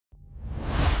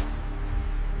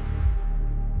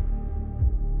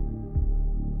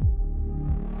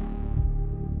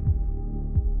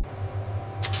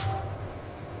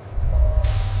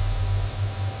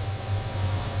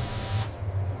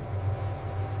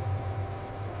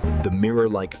The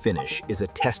mirror-like finish is a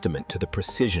testament to the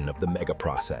precision of the mega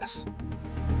process.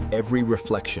 Every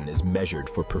reflection is measured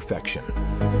for perfection.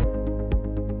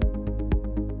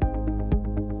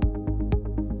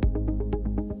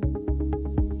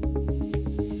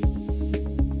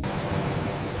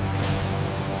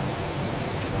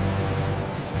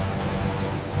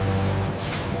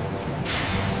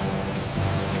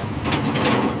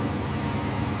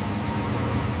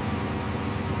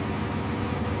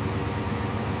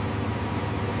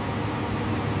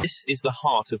 This is the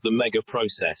heart of the mega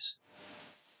process.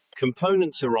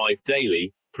 Components arrive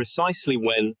daily, precisely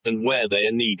when and where they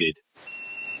are needed.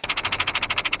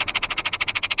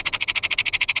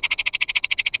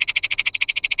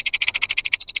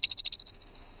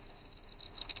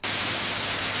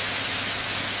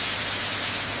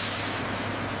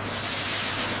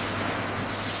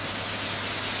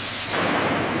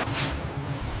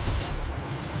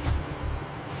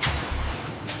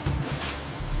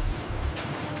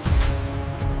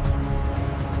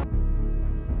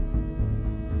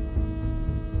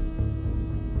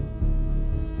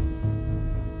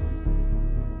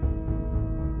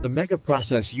 The mega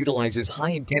process utilizes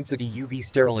high-intensity UV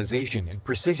sterilization and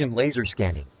precision laser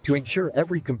scanning to ensure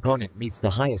every component meets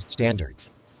the highest standards.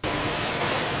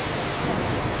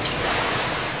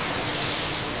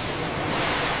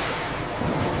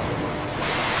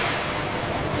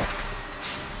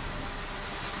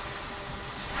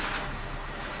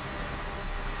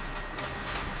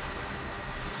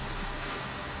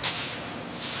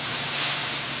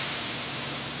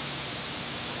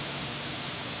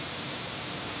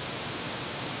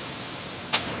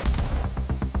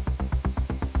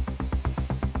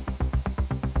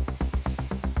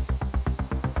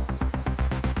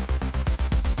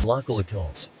 Local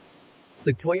tools.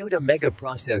 The Toyota Mega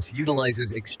process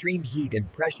utilizes extreme heat and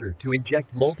pressure to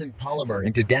inject molten polymer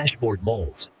into dashboard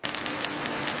molds.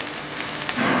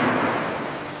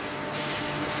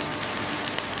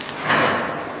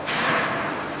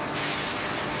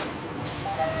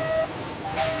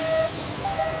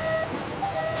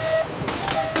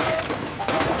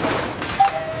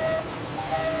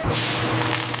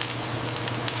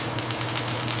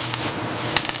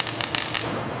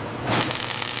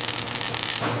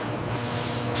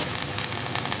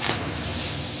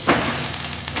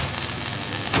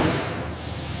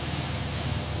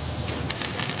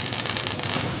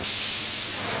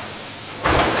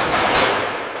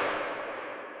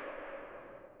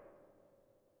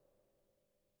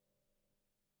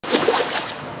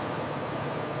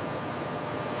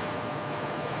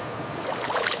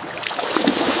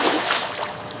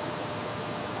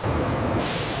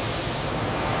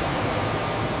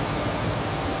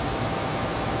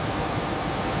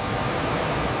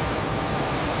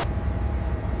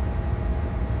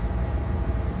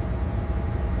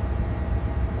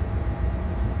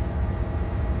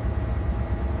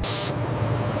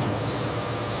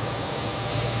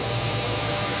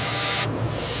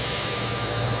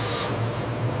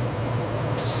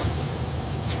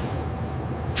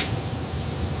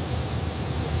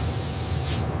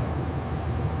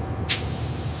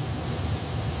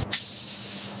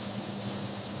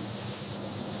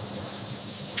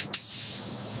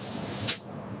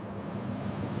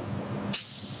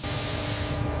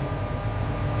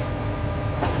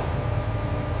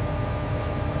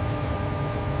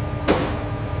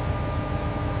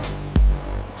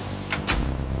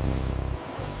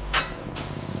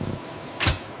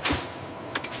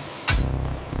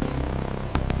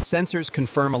 Sensors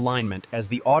confirm alignment as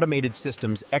the automated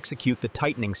systems execute the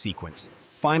tightening sequence,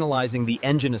 finalizing the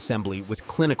engine assembly with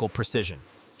clinical precision.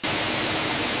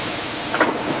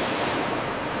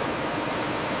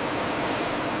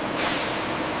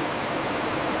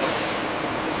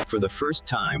 For the first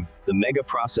time, the mega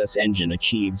process engine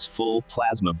achieves full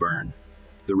plasma burn.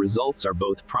 The results are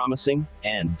both promising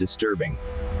and disturbing.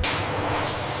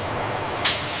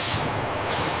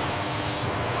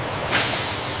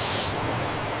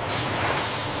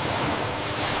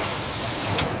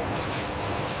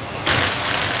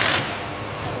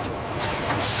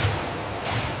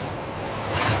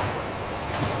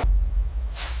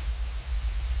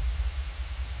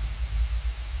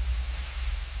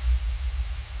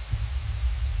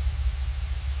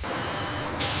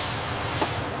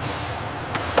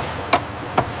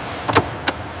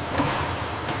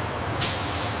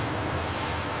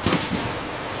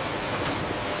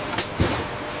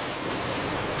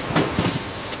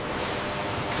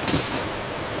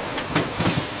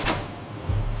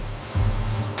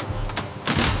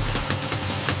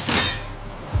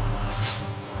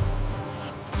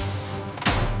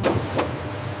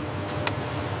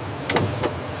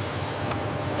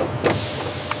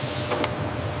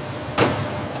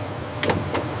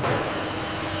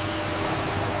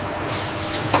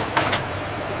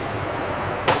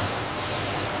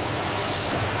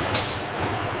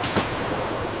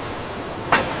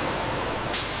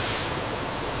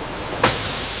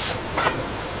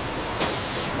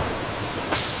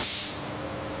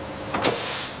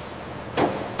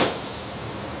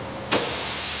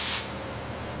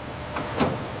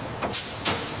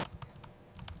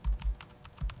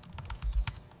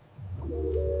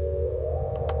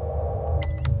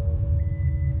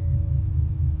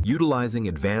 Utilizing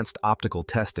advanced optical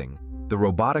testing, the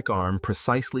robotic arm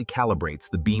precisely calibrates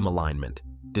the beam alignment,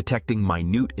 detecting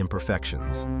minute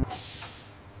imperfections.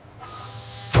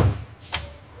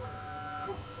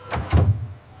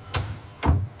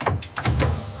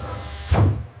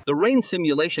 The rain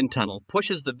simulation tunnel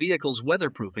pushes the vehicle's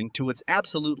weatherproofing to its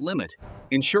absolute limit,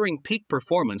 ensuring peak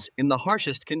performance in the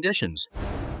harshest conditions.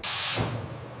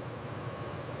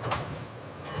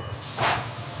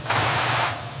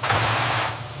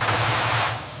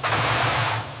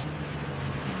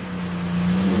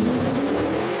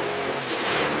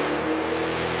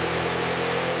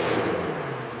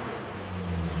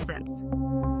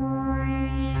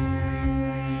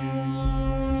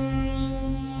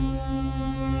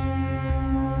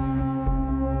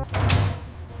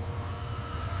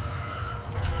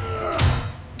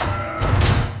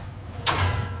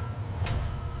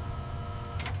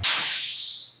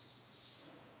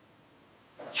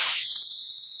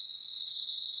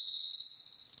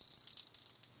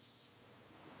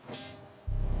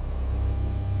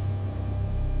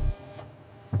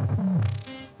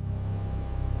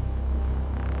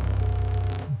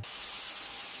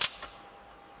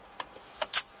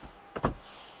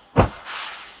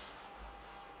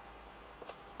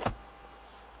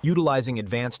 Utilizing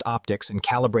advanced optics and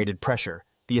calibrated pressure,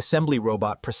 the assembly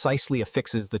robot precisely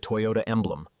affixes the Toyota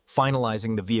emblem,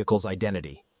 finalizing the vehicle's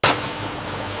identity.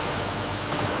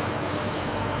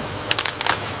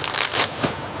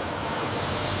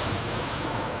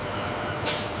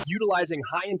 Utilizing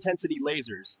high-intensity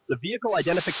lasers, the vehicle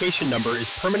identification number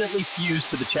is permanently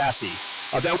fused to the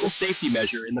chassis, a valuable safety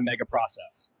measure in the mega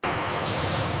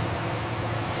process.